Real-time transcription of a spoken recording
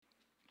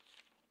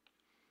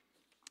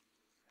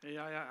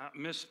Yeah, I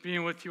missed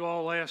being with you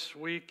all last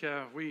week.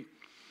 We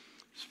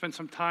spent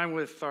some time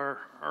with our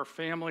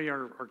family,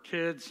 our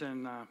kids,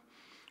 and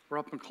we're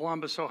up in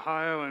Columbus,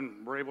 Ohio,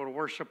 and we're able to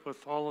worship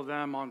with all of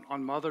them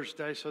on Mother's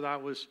Day, so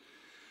that was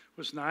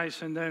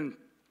nice. And then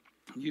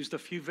used a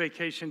few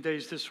vacation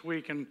days this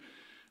week, and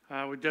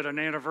we did an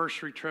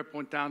anniversary trip,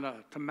 went down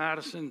to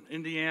Madison,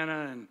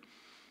 Indiana, and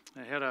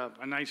I had a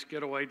nice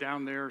getaway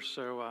down there,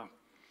 so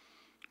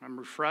I'm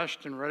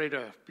refreshed and ready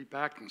to be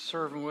back and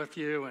serving with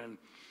you. And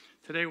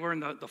today we're in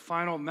the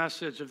final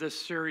message of this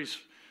series,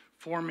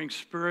 Forming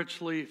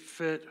Spiritually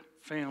Fit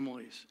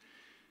Families.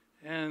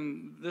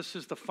 And this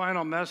is the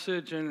final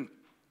message, and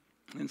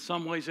in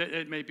some ways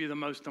it may be the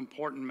most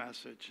important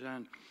message.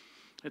 And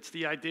it's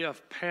the idea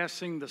of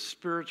passing the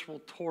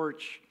spiritual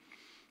torch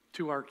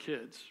to our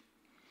kids.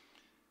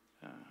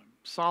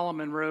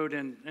 Solomon wrote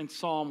in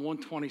Psalm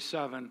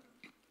 127,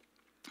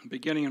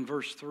 beginning in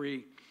verse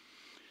 3,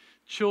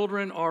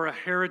 "Children are a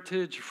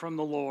heritage from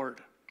the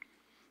Lord,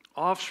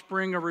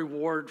 offspring a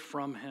reward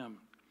from him.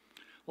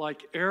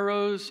 Like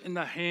arrows in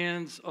the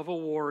hands of a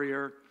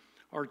warrior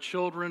are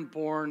children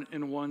born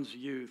in one's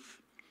youth.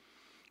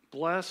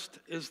 Blessed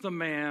is the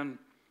man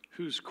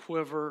whose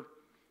quiver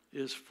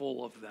is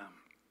full of them."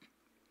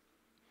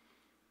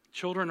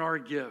 Children are a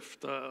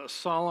gift, a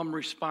solemn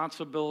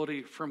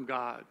responsibility from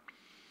God.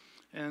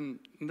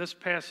 And in this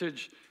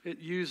passage, it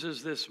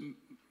uses this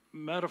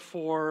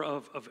metaphor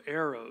of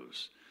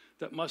arrows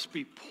that must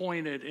be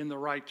pointed in the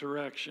right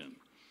direction.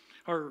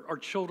 Our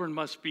children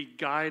must be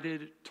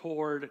guided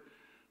toward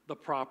the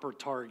proper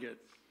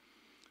target.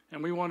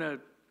 And we want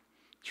to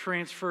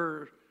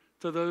transfer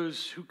to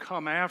those who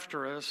come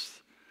after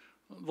us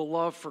the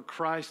love for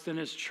Christ and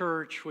his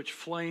church, which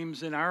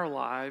flames in our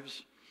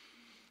lives.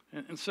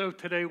 And so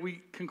today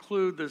we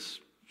conclude this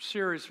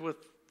series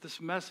with this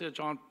message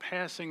on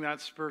passing that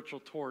spiritual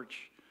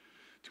torch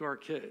to our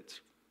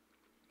kids.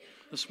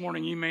 This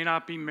morning, you may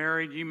not be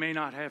married, you may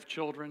not have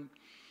children,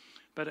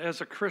 but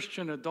as a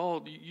Christian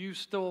adult, you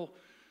still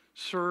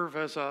serve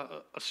as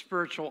a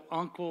spiritual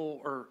uncle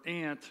or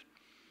aunt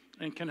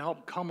and can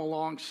help come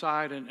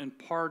alongside and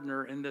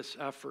partner in this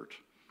effort.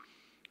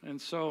 And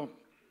so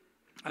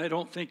I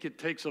don't think it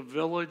takes a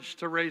village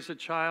to raise a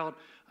child.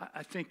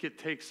 I think it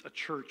takes a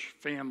church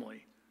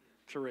family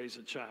to raise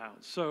a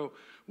child. So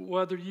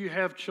whether you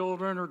have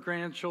children or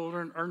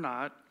grandchildren or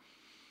not,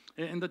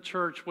 in the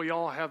church, we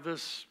all have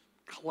this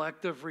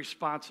collective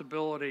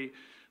responsibility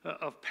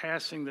of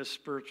passing this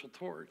spiritual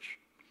torch.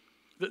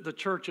 The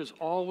church is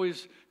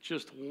always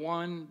just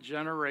one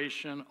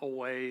generation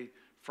away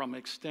from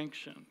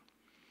extinction.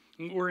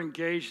 We're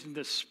engaged in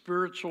this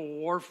spiritual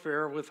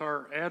warfare with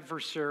our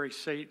adversary,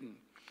 Satan.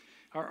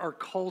 Our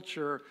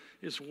culture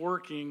is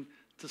working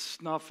to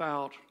snuff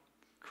out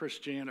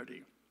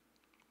Christianity.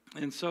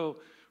 And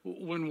so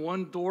when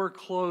one door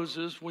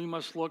closes, we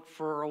must look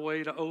for a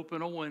way to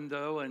open a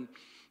window and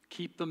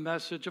keep the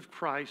message of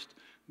Christ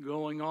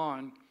going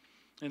on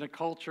in a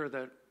culture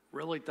that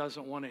really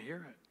doesn't want to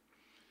hear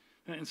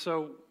it. And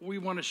so we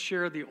want to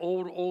share the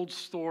old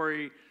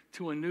story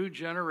to a new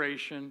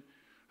generation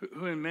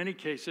who in many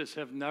cases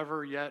have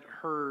never yet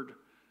heard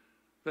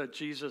that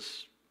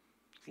Jesus'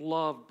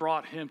 love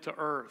brought him to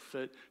earth,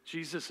 that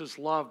Jesus'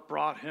 love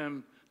brought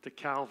him to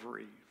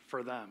Calvary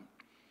for them.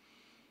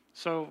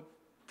 So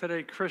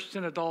today,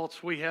 Christian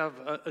adults, we have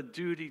a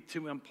duty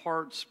to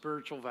impart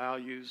spiritual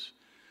values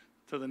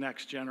to the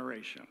next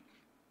generation.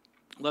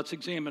 Let's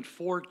examine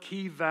 4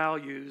 key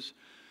values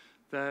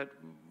that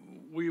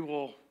we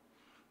will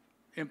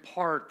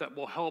impart that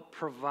will help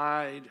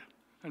provide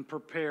and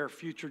prepare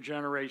future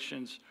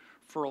generations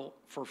for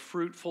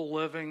fruitful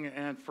living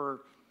and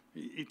for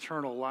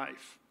eternal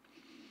life.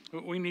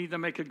 We need to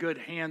make a good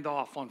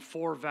handoff on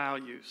 4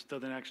 values to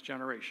the next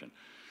generation.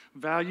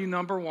 Value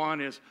number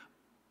 1 is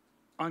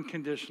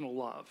unconditional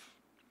love.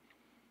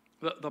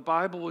 The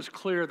Bible is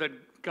clear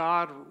that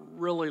God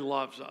really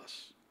loves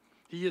us.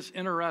 He is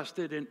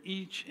interested in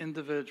each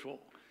individual.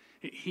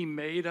 He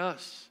made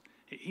us.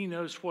 He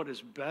knows what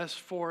is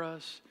best for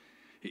us.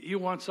 He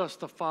wants us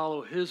to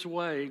follow his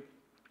way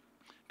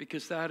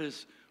because that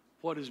is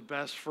what is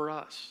best for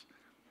us.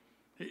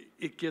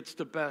 It gets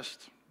the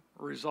best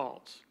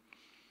results.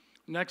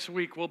 Next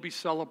week, we'll be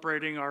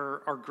celebrating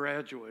our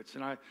graduates,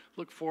 and I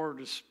look forward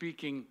to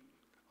speaking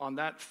on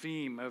that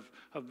theme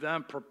of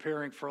them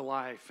preparing for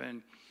life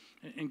and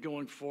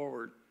going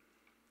forward.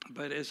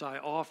 But as I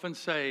often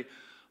say,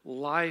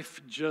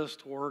 life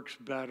just works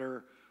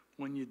better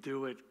when you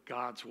do it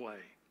God's way,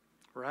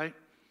 right?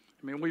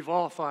 I mean, we've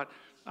all thought,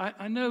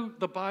 I know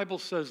the Bible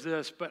says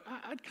this, but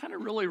I'd kind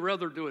of really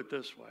rather do it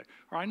this way.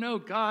 Or I know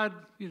God,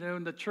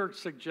 and the church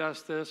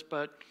suggests this,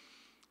 but,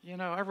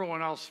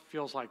 everyone else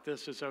feels like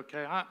this is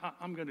okay.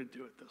 I'm going to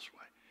do it this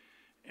way.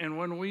 And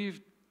when we've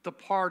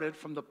departed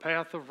from the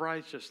path of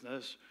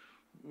righteousness,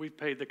 we've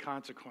paid the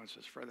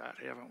consequences for that,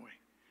 haven't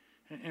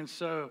we? And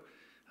so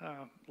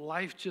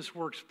life just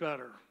works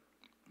better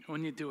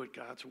when you do it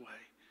God's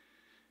way.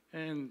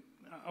 And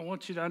I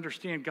want you to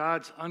understand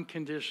God's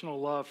unconditional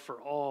love for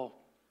all.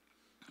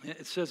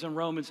 It says in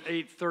Romans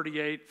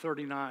 8:38,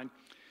 39,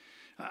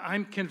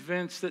 I'm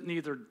convinced that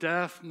neither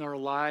death nor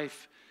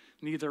life,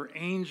 neither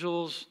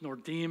angels nor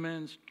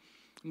demons,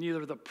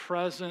 neither the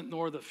present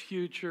nor the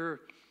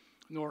future,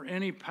 nor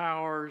any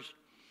powers,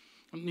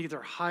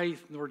 neither height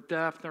nor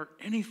depth nor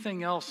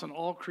anything else in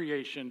all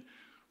creation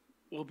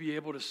will be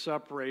able to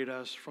separate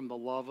us from the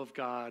love of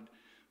God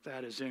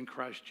that is in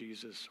Christ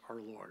Jesus our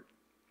Lord.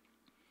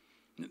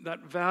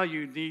 That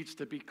value needs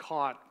to be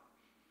caught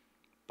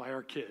by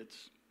our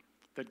kids,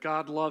 that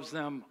God loves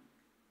them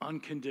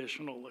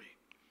unconditionally.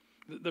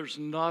 There's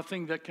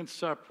nothing that can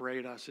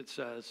separate us, it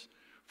says,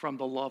 from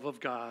the love of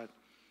God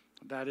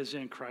that is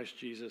in Christ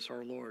Jesus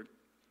our Lord.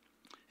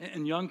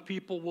 And young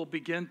people will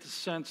begin to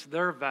sense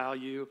their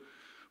value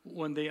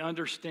when they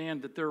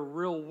understand that their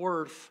real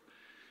worth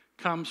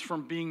comes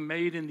from being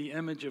made in the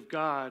image of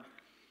God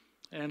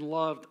and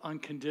loved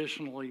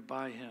unconditionally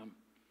by Him.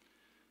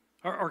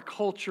 Our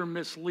culture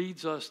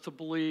misleads us to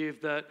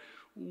believe that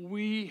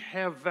we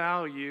have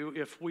value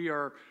if we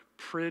are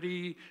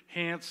pretty,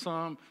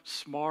 handsome,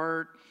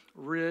 smart,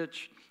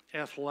 rich,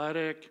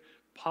 athletic,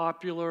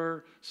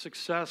 popular,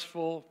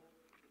 successful,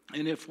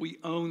 and if we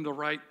own the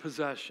right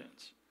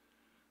possessions.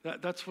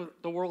 That's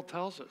what the world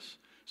tells us.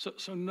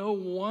 So no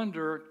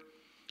wonder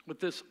with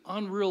this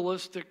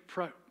unrealistic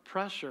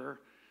pressure,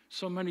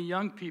 so many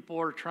young people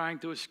are trying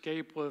to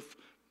escape with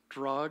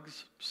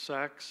drugs,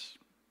 sex,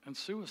 and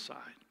suicide.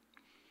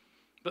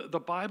 The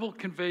Bible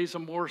conveys a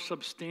more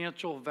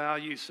substantial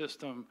value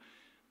system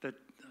that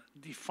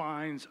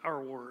defines our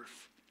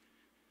worth.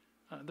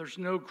 There's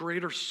no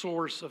greater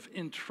source of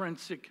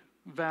intrinsic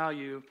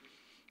value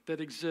that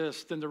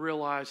exists than to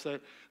realize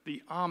that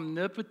the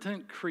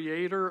omnipotent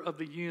creator of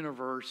the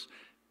universe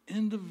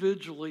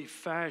individually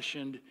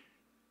fashioned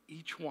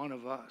each one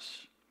of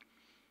us.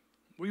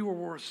 We were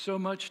worth so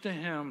much to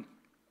Him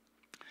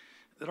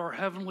that our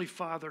Heavenly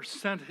Father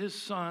sent His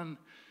Son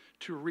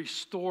to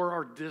restore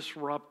our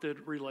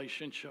disrupted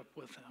relationship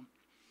with Him.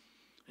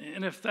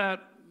 And if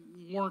that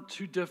weren't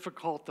too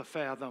difficult to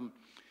fathom,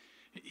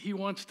 He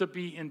wants to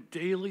be in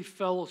daily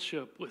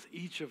fellowship with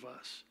each of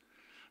us,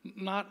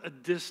 not a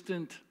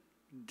distant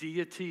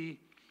deity,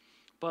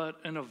 but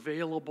an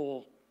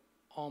available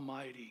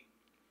Almighty.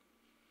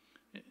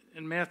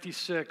 In Matthew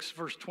 6,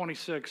 verse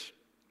 26,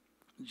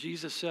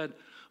 Jesus said,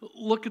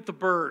 "Look at the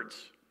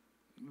birds.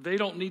 They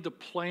don't need to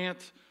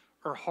plant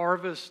or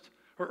harvest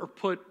or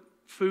put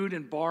food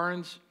in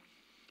barns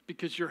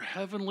because your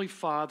heavenly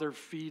Father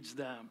feeds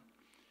them.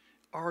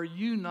 Are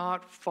you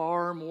not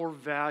far more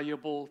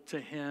valuable to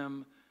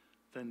Him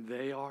than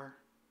they are?"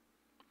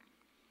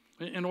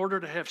 In order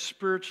to have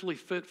spiritually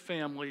fit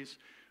families,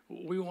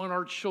 we want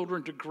our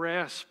children to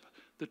grasp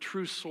the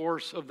true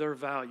source of their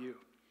value,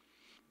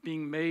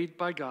 being made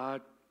by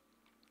God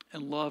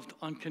and loved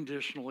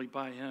unconditionally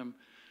by Him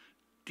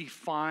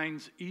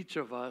defines each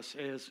of us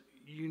as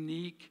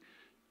unique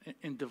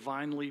and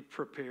divinely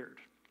prepared.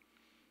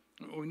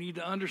 We need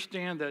to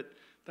understand that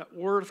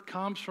worth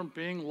comes from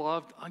being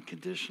loved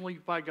unconditionally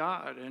by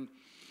God. And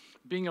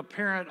being a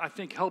parent, I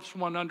think, helps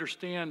one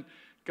understand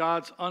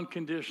God's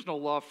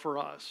unconditional love for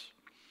us.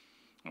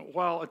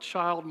 While a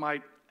child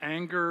might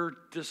anger,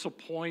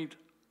 disappoint,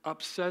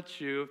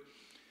 upset you,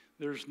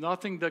 there's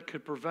nothing that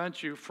could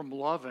prevent you from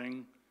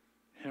loving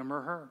him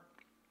or her.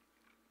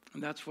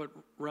 And that's what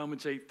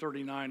Romans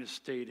 8:39 is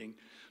stating.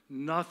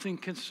 Nothing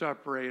can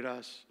separate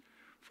us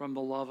from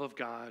the love of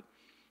God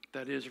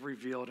that is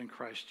revealed in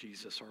Christ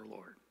Jesus our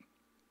Lord.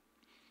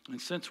 And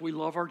since we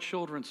love our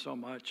children so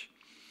much,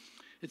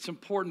 it's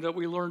important that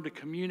we learn to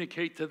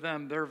communicate to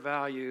them their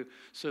value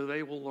so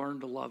they will learn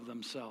to love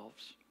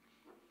themselves.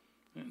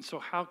 And so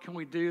how can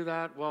we do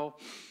that? Well,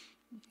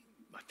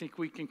 I think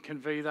we can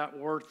convey that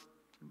worth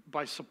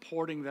by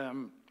supporting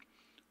them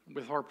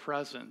with our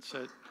presence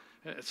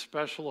at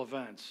special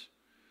events.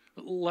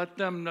 Let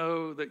them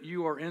know that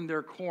you are in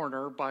their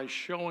corner by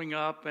showing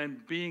up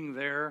and being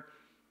there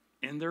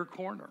in their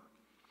corner.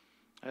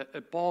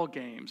 At ball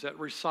games, at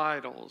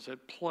recitals,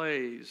 at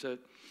plays, at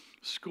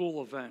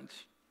school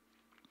events.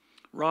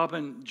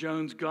 Robin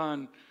Jones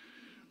Gunn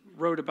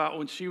wrote about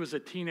when she was a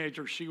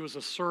teenager, she was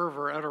a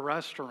server at a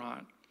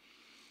restaurant.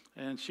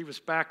 And she was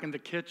back in the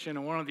kitchen,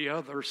 and one of the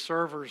other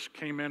servers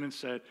came in and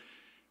said,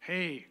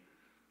 "Hey,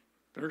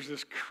 there's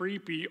this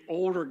creepy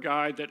older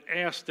guy that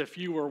asked if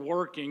you were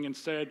working and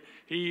said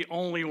he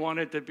only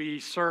wanted to be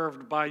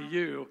served by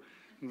you.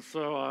 And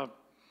so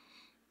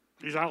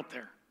he's out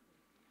there."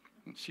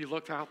 And she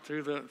looked out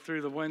through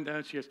the window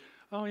and she goes,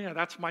 "Oh yeah,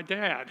 that's my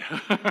dad."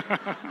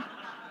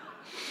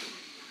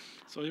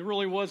 So he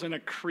really wasn't a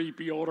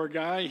creepy older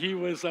guy. He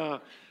was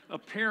a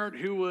parent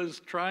who was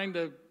trying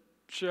to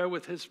show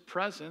with his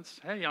presence,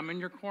 "Hey, I'm in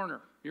your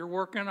corner. You're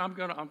working. I'm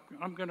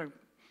gonna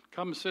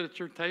come and sit at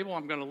your table.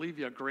 I'm gonna leave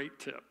you a great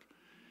tip."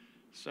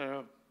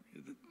 So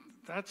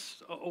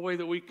that's a way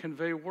that we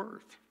convey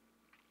worth.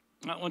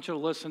 I want you to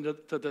listen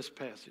to this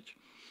passage.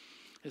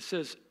 It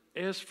says,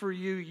 "As for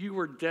you, you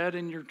were dead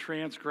in your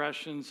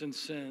transgressions and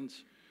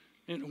sins,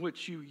 in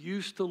which you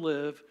used to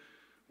live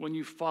when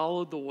you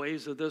followed the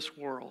ways of this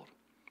world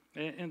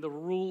and the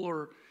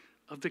ruler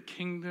of the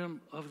kingdom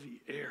of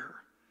the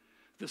air,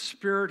 the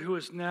Spirit who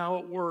is now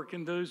at work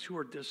in those who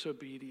are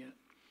disobedient.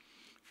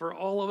 For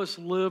all of us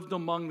lived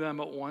among them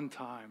at one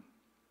time,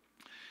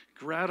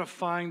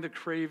 gratifying the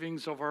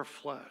cravings of our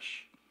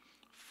flesh,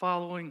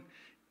 following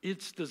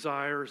its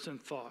desires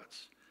and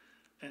thoughts.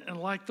 And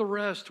like the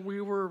rest,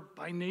 we were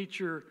by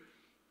nature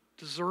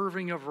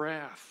deserving of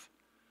wrath.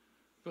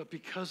 But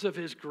because of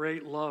his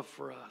great love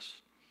for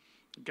us,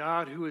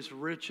 God, who is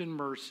rich in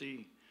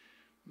mercy,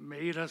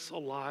 made us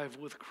alive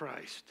with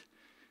Christ,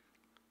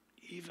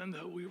 even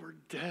though we were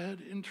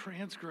dead in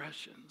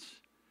transgressions.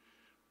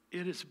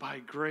 It is by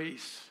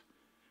grace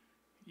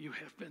you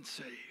have been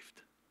saved.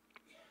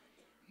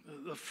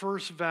 The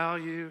first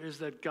value is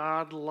that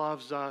God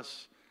loves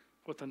us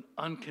with an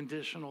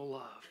unconditional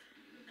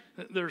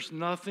love. There's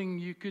nothing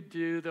you could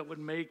do that would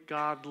make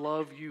God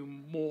love you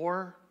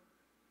more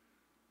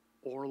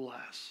or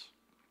less.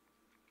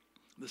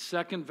 The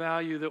second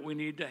value that we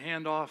need to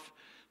hand off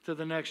to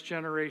the next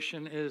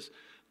generation is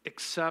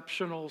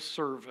exceptional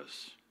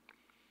service.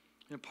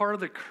 And part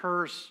of the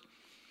curse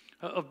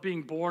of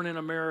being born in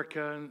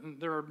America, and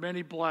there are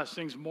many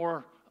blessings,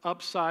 more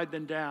upside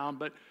than down,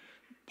 but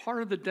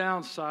part of the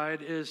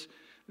downside is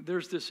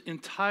there's this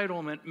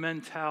entitlement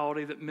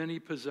mentality that many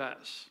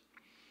possess.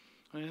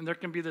 And there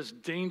can be this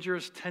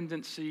dangerous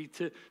tendency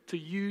to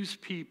use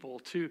people,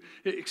 to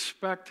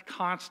expect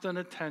constant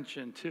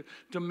attention, to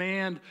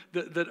demand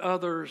that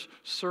others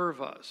serve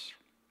us.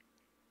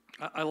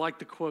 I like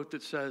the quote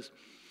that says,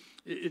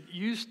 it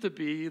used to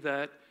be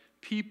that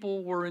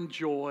people were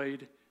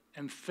enjoyed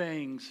and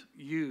things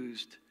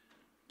used,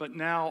 but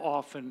now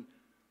often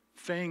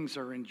things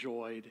are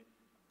enjoyed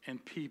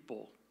and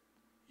people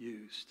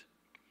used.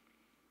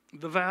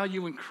 The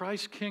value in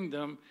Christ's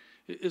kingdom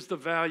is the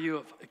value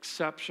of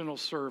exceptional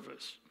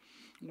service.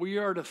 We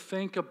are to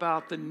think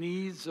about the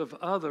needs of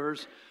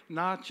others,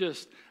 not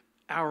just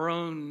our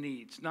own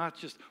needs, not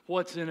just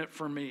what's in it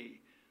for me,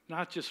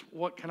 not just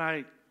what can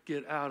I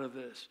get out of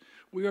this.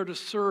 We are to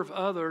serve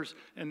others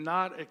and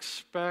not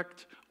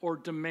expect or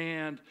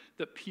demand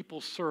that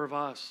people serve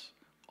us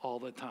all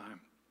the time.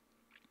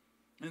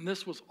 And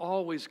this was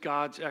always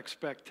God's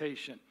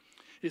expectation.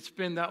 It's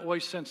been that way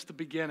since the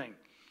beginning.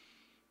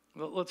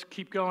 Let's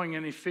keep going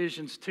in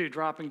Ephesians 2,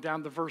 dropping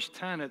down to verse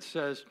 10. It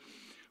says,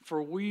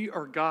 "For we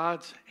are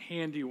God's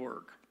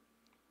handiwork,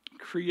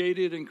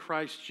 created in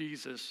Christ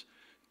Jesus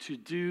to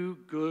do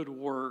good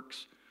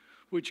works,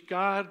 which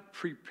God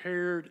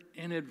prepared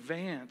in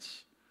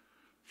advance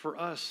for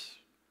us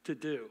to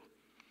do."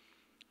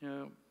 You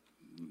know,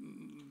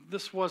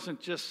 this wasn't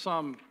just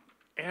some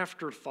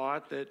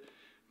afterthought that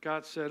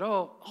God said,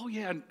 oh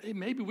yeah,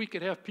 maybe we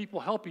could have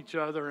people help each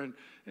other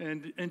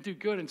and do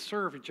good and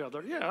serve each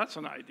other. Yeah, that's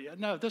an idea.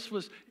 No, this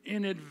was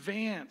in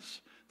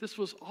advance. This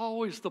was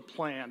always the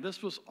plan.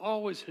 This was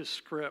always his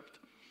script,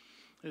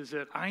 is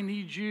that I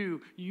need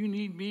you, you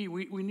need me,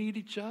 we need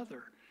each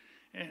other.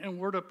 And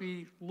we're to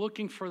be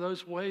looking for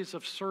those ways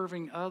of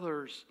serving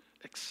others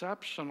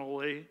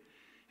exceptionally.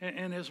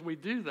 And as we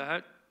do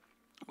that,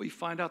 we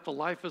find out the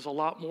life is a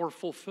lot more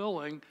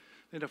fulfilling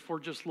than if we're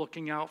just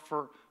looking out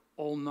for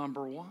old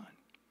number one.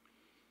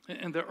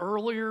 And the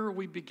earlier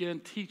we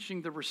begin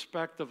teaching the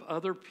respect of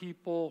other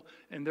people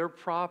and their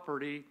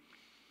property,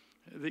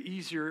 the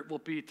easier it will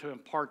be to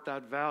impart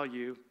that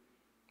value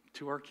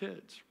to our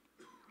kids.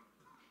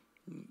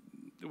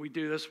 We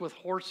do this with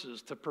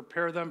horses to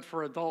prepare them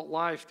for adult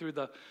life through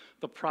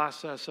the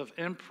process of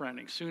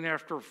imprinting. Soon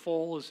after a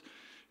foal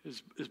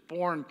is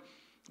born,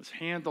 is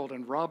handled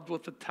and rubbed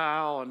with a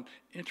towel and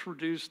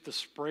introduced to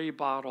spray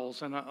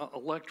bottles and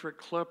electric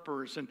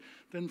clippers. And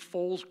then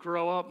foals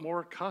grow up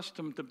more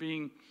accustomed to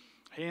being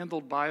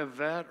handled by a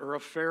vet or a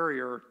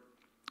farrier,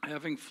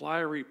 having fly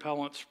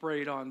repellent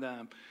sprayed on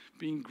them,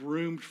 being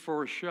groomed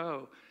for a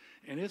show.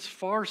 And it's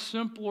far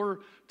simpler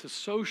to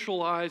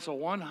socialize a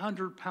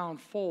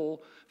 100-pound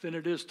foal than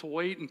it is to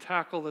wait and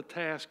tackle the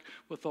task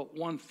with a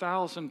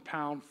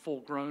 1,000-pound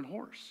full-grown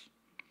horse.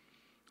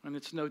 And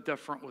it's no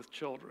different with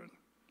children.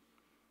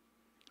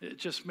 It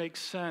just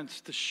makes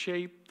sense to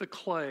shape the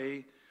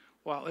clay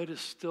while it is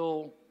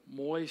still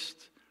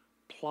moist,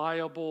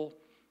 pliable,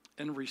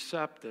 and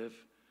receptive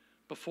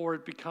before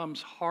it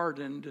becomes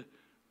hardened,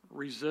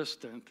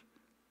 resistant,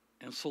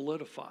 and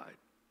solidified.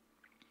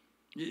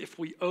 If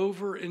we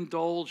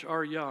overindulge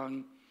our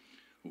young,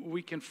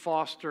 we can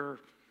foster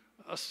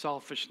a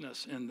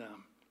selfishness in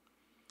them.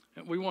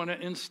 And we want to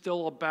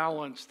instill a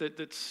balance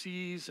that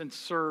sees and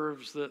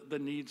serves the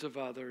needs of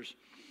others.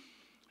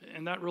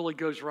 And that really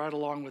goes right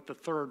along with the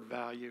third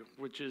value,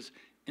 which is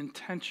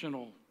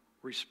intentional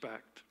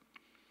respect.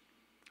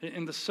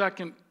 In the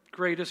second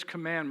greatest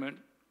commandment,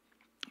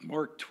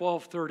 Mark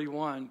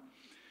 12:31,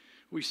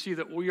 we see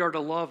that we are to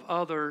love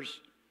others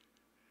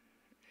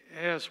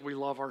as we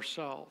love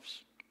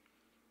ourselves.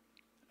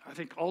 I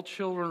think all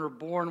children are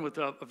born with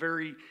a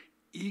very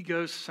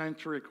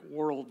egocentric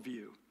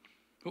worldview.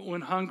 But when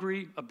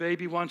hungry, a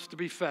baby wants to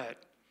be fed.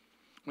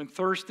 When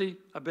thirsty,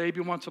 a baby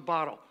wants a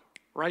bottle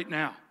right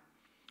now.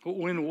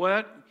 When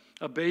wet,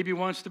 a baby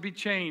wants to be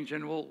changed,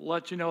 and we'll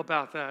let you know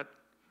about that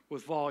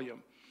with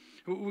volume.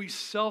 We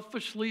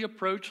selfishly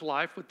approach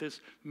life with this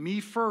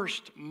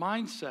me-first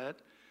mindset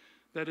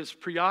that is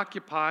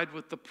preoccupied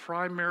with the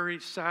primary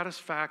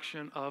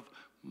satisfaction of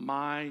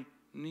my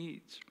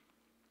needs.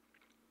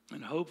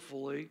 And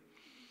hopefully,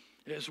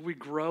 as we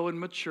grow and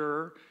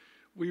mature,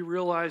 we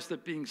realize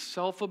that being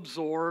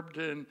self-absorbed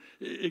and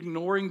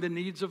ignoring the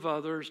needs of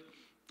others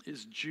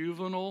is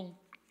juvenile,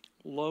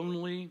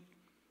 lonely,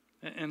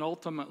 and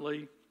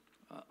ultimately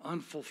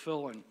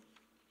unfulfilling.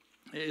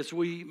 As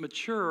we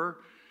mature,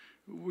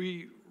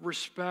 we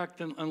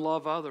respect and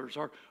love others.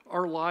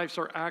 Our lives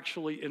are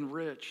actually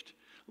enriched.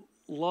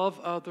 Love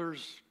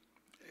others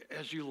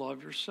as you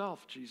love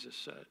yourself, Jesus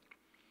said.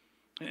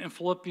 In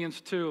Philippians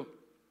 2,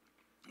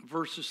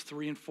 verses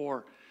 3 and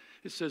 4,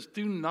 it says,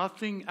 "Do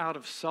nothing out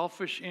of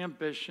selfish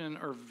ambition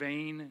or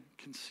vain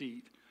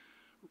conceit.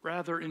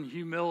 Rather, in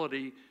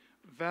humility,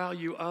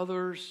 value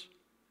others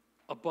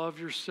above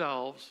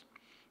yourselves,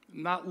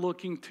 not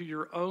looking to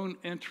your own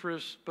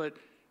interests, but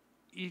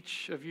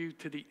each of you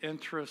to the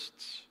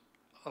interests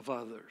of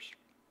others."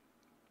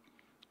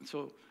 And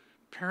so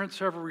parents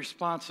have a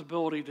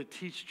responsibility to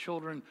teach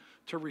children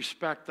to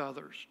respect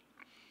others,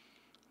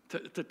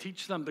 to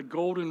teach them the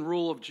golden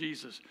rule of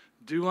Jesus.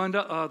 Do unto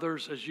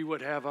others as you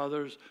would have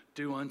others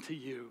do unto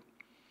you.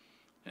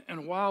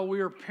 And while we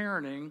are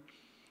parenting,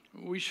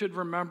 we should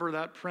remember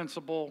that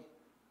principle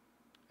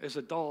as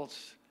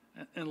adults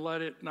and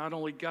let it not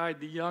only guide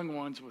the young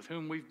ones with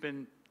whom we've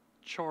been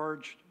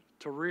charged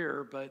to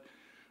rear, but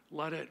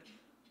let it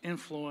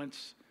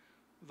influence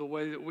the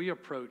way that we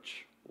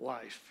approach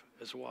life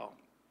as well.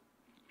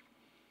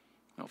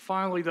 Now,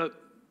 finally,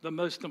 the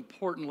most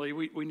importantly,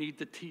 we need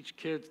to teach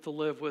kids to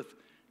live with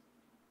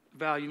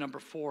value number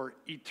 4,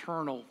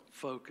 eternal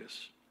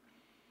focus.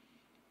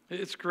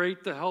 It's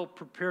great to help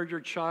prepare your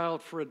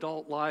child for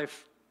adult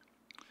life,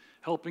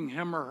 helping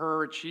him or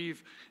her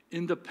achieve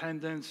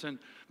independence and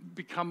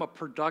become a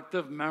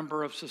productive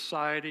member of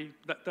society.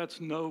 That's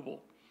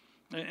noble.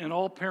 And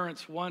all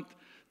parents want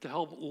to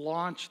help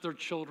launch their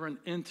children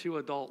into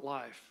adult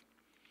life.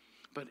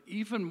 But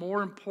even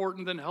more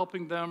important than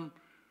helping them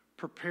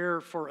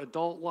prepare for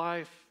adult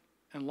life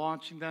and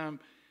launching them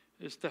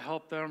is to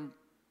help them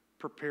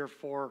prepare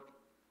for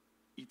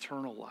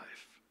eternal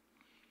life.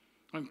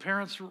 When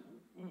parents,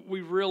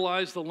 we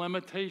realize the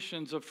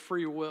limitations of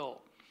free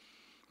will.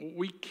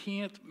 We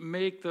can't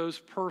make those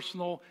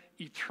personal,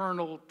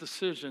 eternal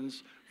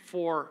decisions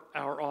for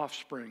our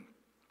offspring.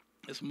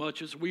 As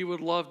much as we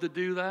would love to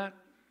do that,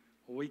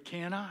 we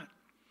cannot.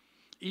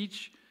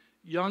 Each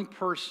young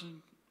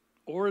person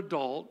or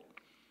adult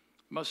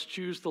must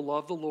choose to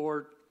love the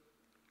Lord,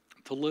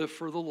 to live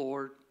for the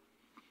Lord,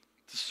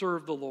 to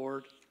serve the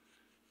Lord,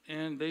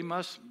 and they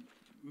must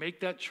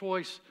make that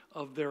choice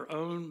of their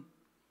own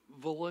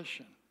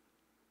volition.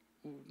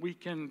 We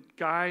can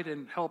guide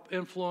and help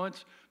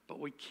influence, but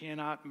we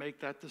cannot make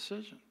that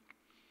decision.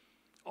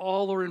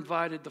 All are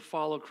invited to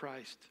follow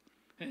Christ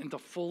and to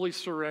fully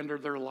surrender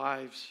their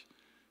lives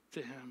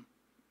to Him,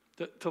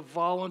 to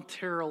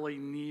voluntarily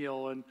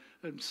kneel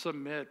and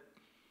submit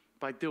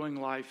by doing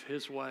life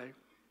His way.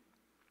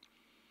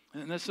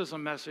 And this is a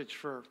message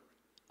for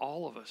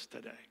all of us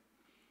today.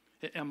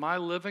 Am I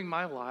living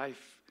my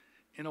life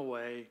in a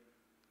way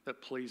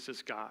that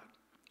pleases God?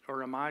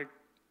 Or am I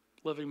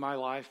living my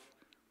life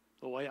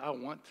the way I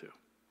want to?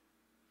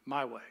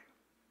 My way.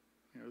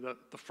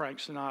 The Frank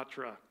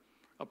Sinatra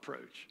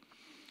approach.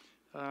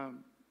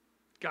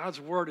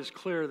 God's word is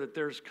clear that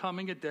there's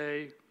coming a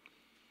day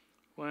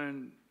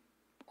when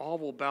all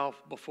will bow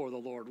before the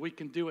Lord. We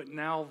can do it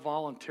now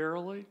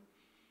voluntarily,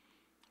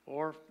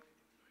 or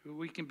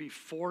we can be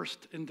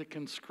forced into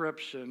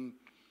conscription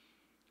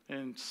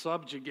and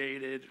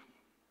subjugated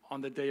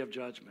on the day of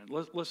judgment.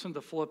 Listen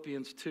to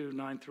Philippians 2,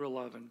 9 through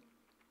 11.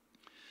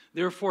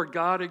 "Therefore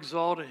God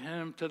exalted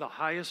him to the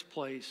highest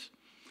place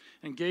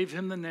and gave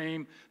him the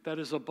name that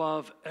is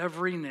above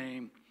every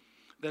name,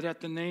 that at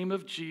the name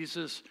of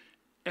Jesus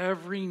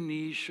every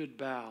knee should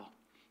bow,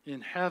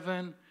 in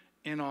heaven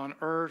and on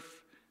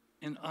earth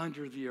and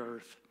under the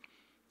earth,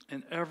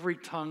 and every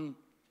tongue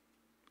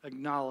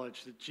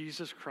acknowledge that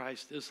Jesus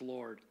Christ is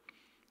Lord,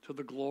 to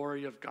the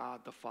glory of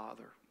God the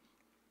Father."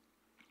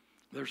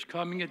 There's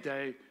coming a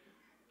day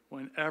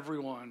when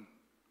everyone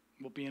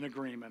will be in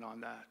agreement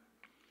on that.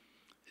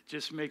 It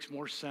just makes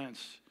more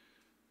sense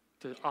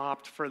to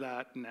opt for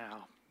that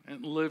now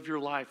and live your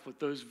life with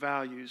those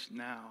values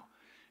now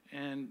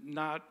and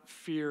not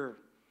fear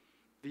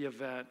the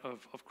event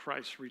of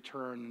Christ's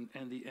return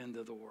and the end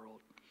of the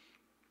world.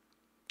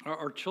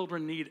 Our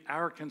children need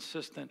our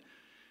consistent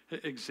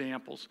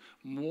examples.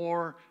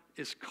 More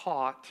is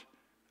caught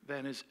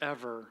than is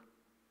ever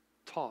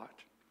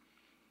taught.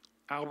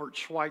 Albert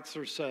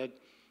Schweitzer said,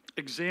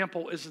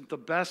 "Example isn't the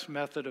best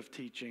method of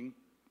teaching,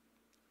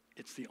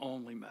 it's the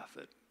only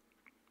method."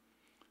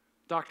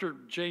 Dr.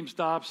 James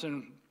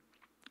Dobson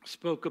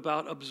spoke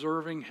about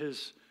observing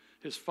his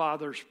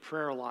father's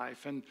prayer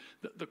life and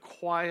the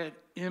quiet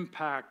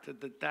impact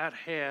that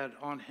had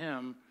on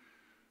him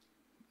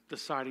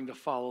deciding to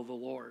follow the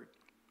Lord.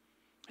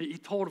 He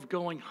told of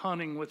going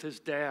hunting with his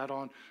dad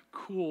on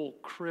cool,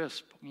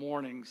 crisp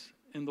mornings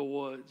in the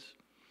woods.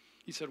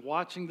 He said,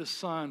 watching the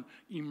sun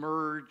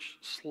emerge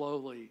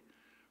slowly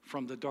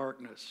from the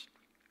darkness.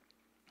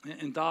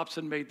 And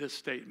Dobson made this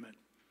statement.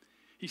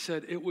 He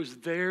said, it was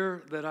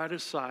there that I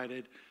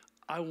decided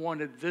I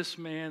wanted this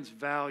man's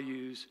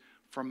values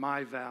for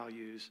my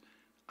values.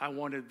 I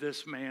wanted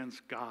this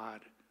man's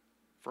God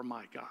for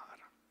my God.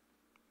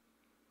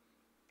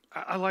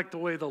 I like the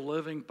way the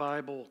Living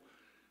Bible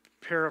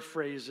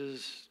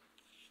paraphrases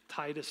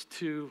Titus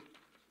 2:7.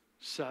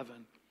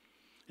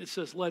 It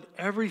says, let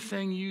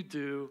everything you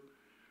do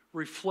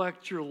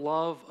reflect your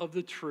love of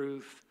the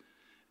truth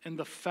and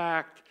the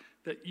fact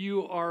that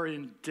you are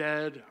in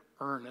dead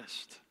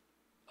earnest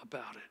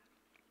about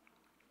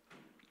it.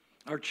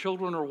 Our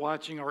children are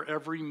watching our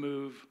every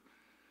move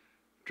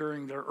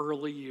during their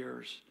early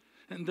years,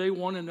 and they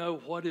want to know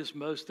what is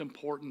most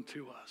important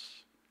to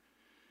us.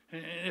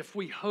 And if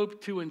we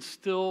hope to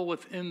instill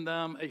within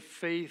them a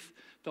faith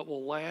that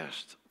will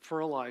last for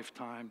a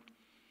lifetime,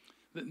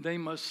 then they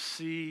must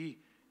see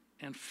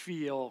and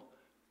feel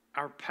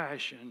our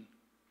passion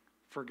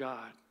for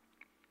God.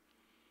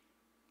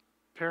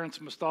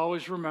 Parents must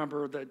always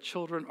remember that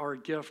children are a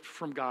gift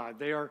from God.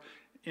 They are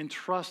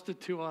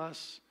entrusted to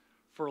us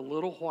for a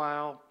little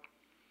while,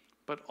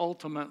 but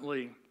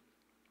ultimately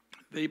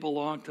they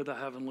belong to the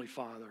Heavenly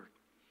Father.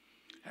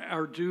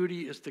 Our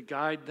duty is to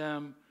guide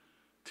them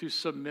to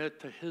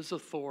submit to His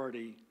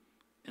authority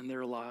in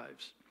their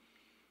lives.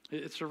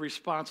 It's a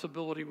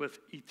responsibility with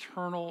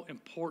eternal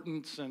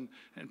importance and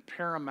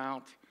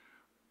paramount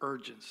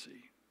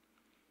urgency.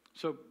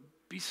 So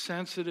be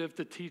sensitive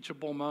to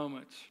teachable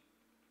moments.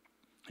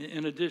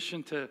 In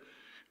addition to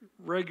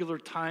regular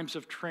times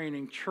of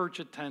training, church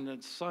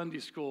attendance, Sunday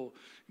school,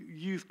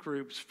 youth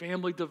groups,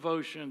 family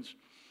devotions,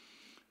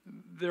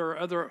 there are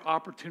other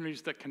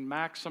opportunities that can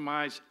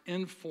maximize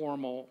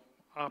informal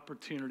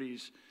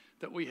opportunities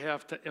that we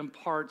have to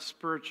impart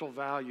spiritual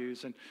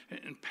values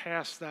and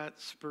pass that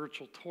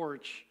spiritual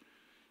torch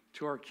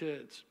to our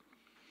kids.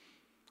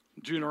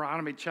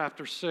 Deuteronomy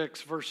chapter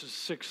 6, verses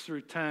 6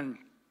 through 10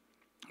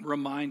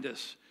 remind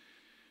us.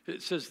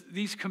 It says,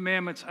 these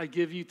commandments I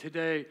give you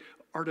today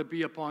are to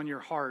be upon your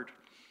heart.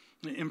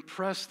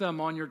 Impress them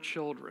on your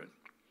children.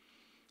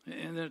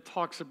 And then it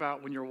talks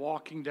about when you're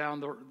walking down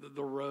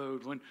the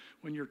road,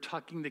 when you're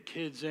tucking the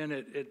kids in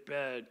at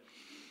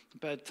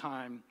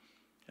bedtime.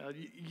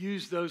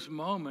 Use those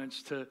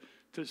moments to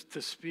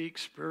speak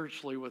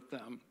spiritually with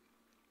them,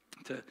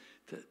 to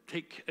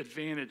take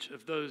advantage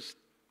of those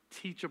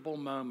teachable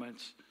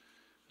moments,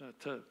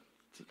 to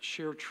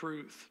share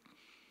truth.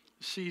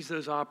 Seize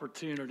those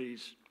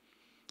opportunities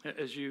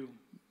as you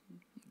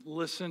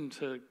listen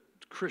to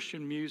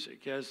Christian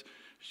music, as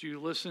you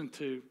listen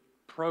to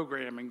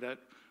programming that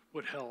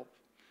would help,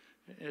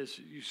 as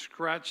you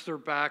scratch their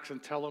backs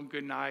and tell them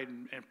good night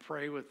and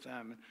pray with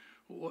them.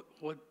 What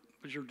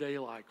was your day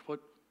like? What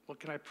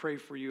can I pray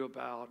for you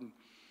about? And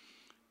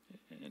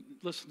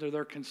listen to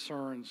their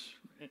concerns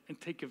and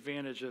take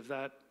advantage of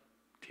that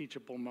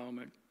teachable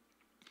moment,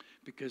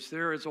 because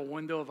there is a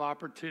window of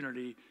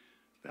opportunity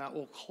that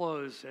will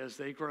close as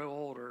they grow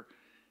older,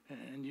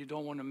 and you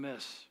don't want to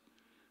miss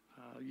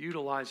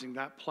utilizing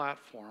that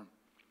platform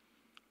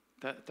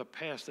to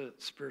pass the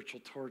spiritual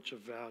torch of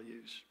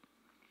values.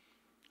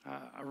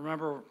 I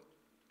remember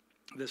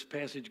this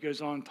passage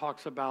goes on,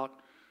 talks about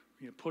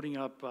putting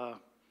up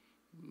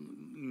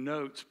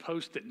notes,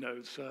 post-it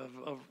notes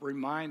of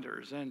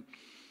reminders, and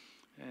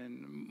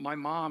my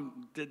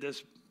mom did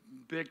this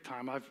big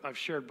time. I've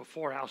shared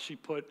before how she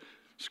put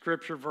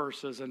scripture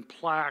verses and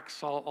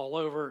plaques all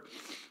over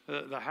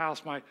the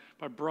house. My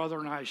brother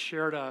and I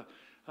shared a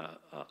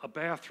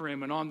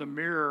bathroom, and on the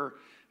mirror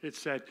it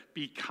said,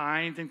 be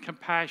kind and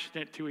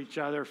compassionate to each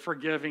other,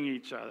 forgiving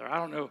each other. I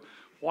don't know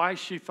why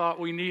she thought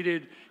we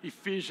needed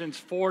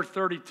Ephesians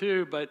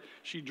 4:32, but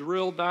she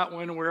drilled that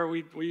one where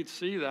we'd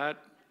see that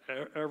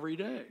every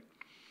day.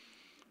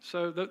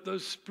 So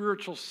those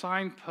spiritual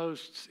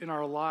signposts in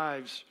our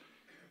lives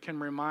can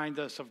remind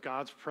us of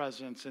God's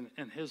presence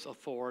and His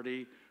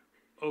authority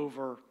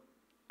over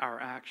our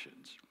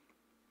actions.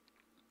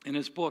 In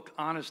his book,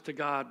 Honest to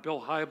God,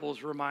 Bill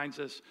Hybels reminds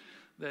us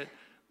that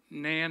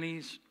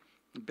nannies,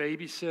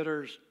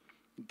 babysitters,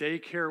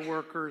 daycare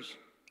workers,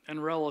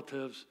 and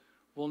relatives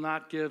will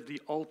not give the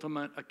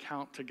ultimate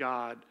account to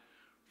God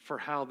for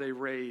how they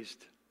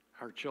raised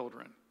our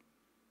children.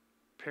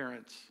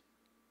 Parents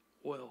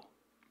will.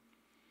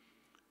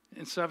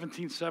 In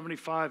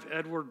 1775,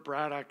 Edward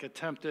Braddock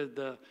attempted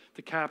the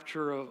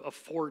capture of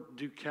Fort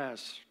Duquesne.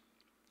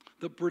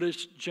 The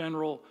British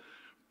general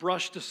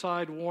brushed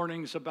aside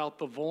warnings about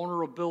the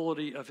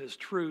vulnerability of his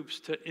troops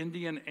to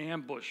Indian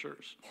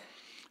ambushers.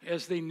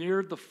 As they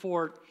neared the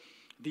fort,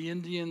 the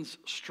Indians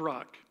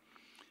struck,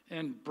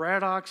 and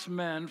Braddock's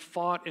men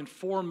fought in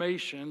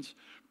formations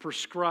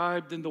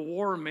prescribed in the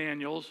war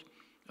manuals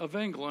of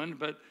England,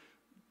 but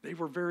they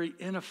were very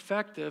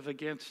ineffective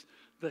against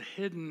the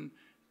hidden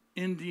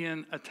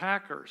Indian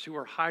attackers who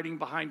were hiding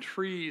behind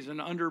trees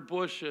and under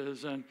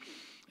bushes and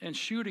and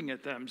shooting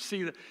at them.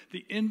 See,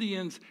 the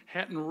Indians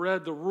hadn't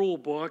read the rule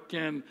book,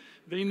 and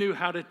they knew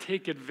how to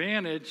take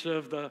advantage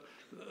of the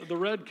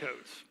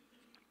redcoats.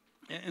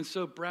 And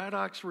so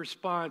Braddock's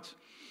response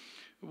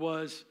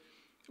was,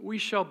 "We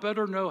shall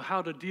better know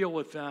how to deal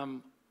with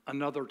them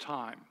another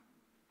time."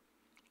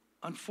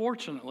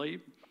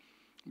 Unfortunately,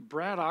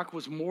 Braddock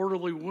was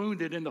mortally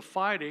wounded in the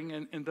fighting,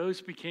 and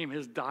those became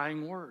his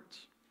dying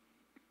words.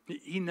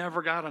 He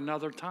never got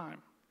another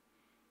time.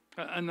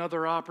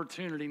 Another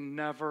opportunity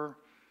never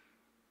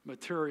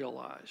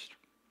materialized.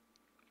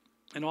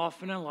 And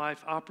often in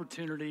life,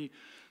 opportunity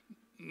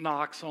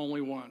knocks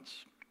only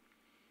once.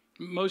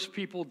 Most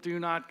people do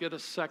not get a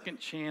second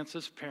chance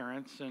as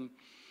parents, and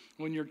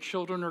when your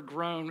children are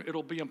grown,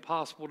 it'll be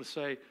impossible to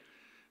say,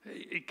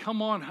 "Hey,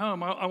 come on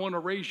home. I want to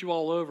raise you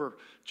all over.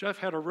 Jeff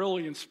had a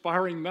really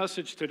inspiring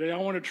message today. I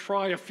want to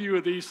try a few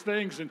of these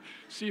things and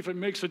see if it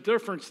makes a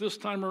difference this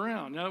time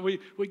around." Now,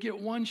 we get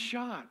one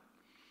shot.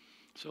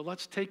 So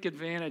let's take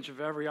advantage of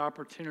every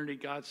opportunity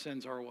God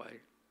sends our way.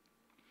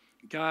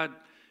 God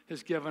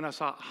has given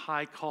us a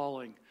high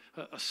calling,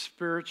 a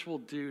spiritual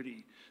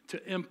duty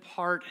to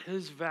impart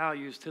his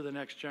values to the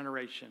next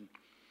generation.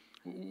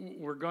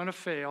 We're going to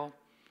fail,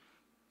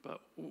 but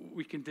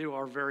we can do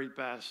our very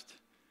best.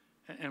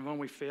 And when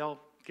we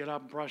fail, get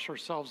up, brush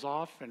ourselves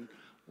off, and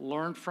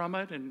learn from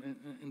it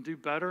and do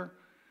better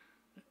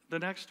the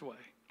next way.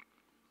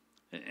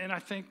 And I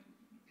think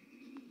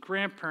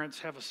grandparents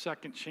have a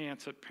second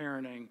chance at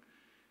parenting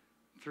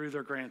through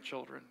their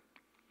grandchildren.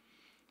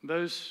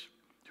 Those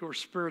who are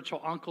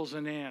spiritual uncles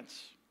and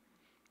aunts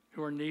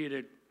who are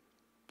needed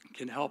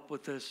can help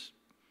with this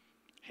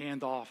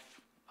handoff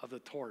of the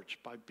torch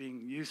by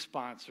being youth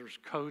sponsors,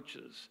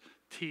 coaches,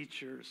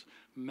 teachers,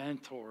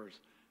 mentors,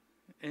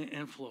 and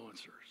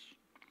influencers.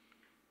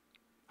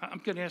 I'm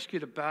going to ask you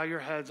to bow your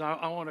heads.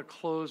 I want to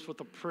close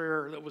with a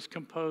prayer that was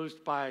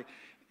composed by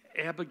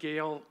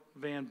Abigail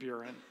Van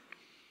Buren.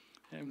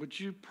 And would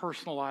you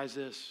personalize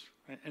this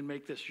and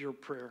make this your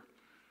prayer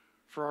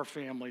for our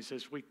families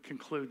as we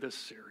conclude this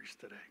series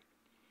today?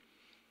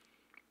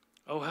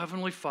 Oh,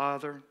 Heavenly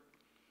Father,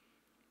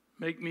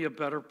 make me a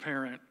better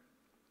parent.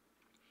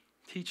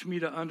 Teach me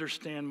to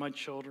understand my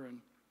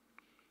children,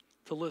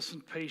 to listen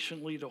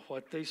patiently to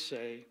what they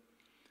say,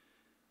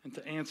 and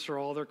to answer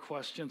all their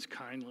questions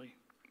kindly.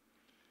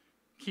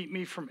 Keep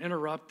me from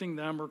interrupting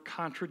them or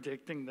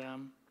contradicting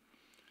them.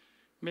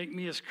 Make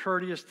me as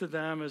courteous to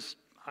them as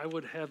I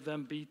would have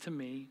them be to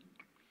me.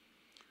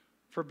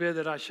 Forbid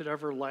that I should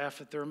ever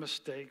laugh at their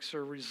mistakes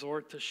or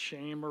resort to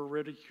shame or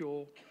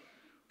ridicule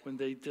when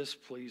they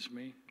displease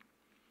me.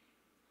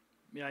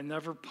 May I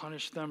never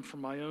punish them for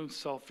my own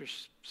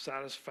selfish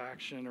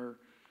satisfaction or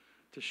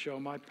to show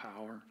my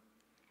power.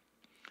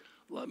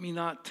 Let me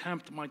not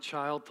tempt my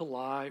child to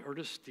lie or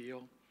to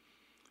steal,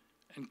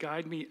 and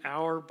guide me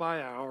hour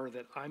by hour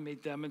that I may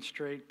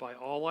demonstrate by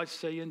all I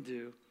say and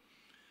do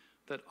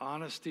that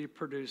honesty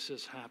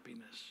produces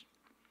happiness.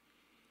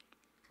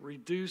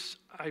 Reduce,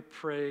 I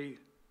pray,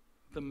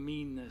 the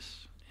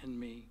meanness in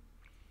me.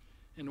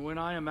 And when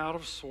I am out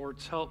of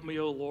sorts, help me,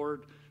 O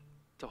Lord,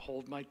 to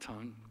hold my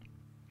tongue.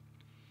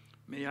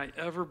 May I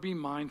ever be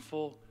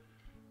mindful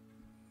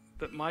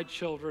that my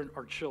children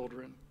are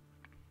children,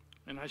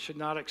 and I should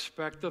not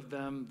expect of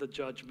them the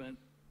judgment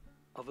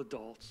of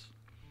adults.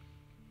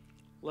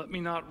 Let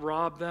me not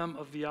rob them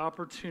of the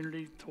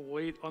opportunity to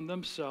wait on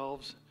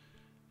themselves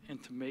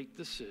and to make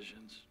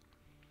decisions.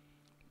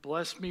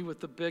 Bless me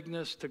with the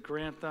bigness to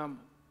grant them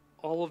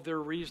all of their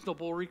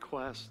reasonable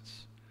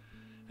requests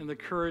and the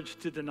courage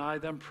to deny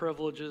them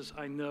privileges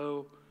I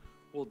know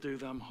will do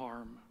them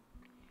harm.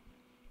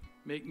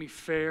 Make me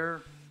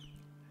fair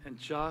and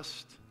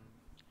just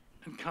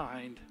and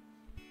kind.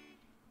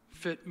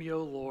 Fit me,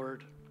 O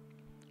Lord,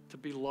 to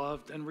be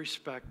loved and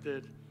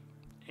respected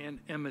and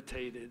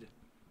imitated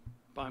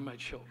by my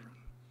children.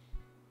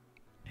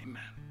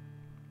 Amen.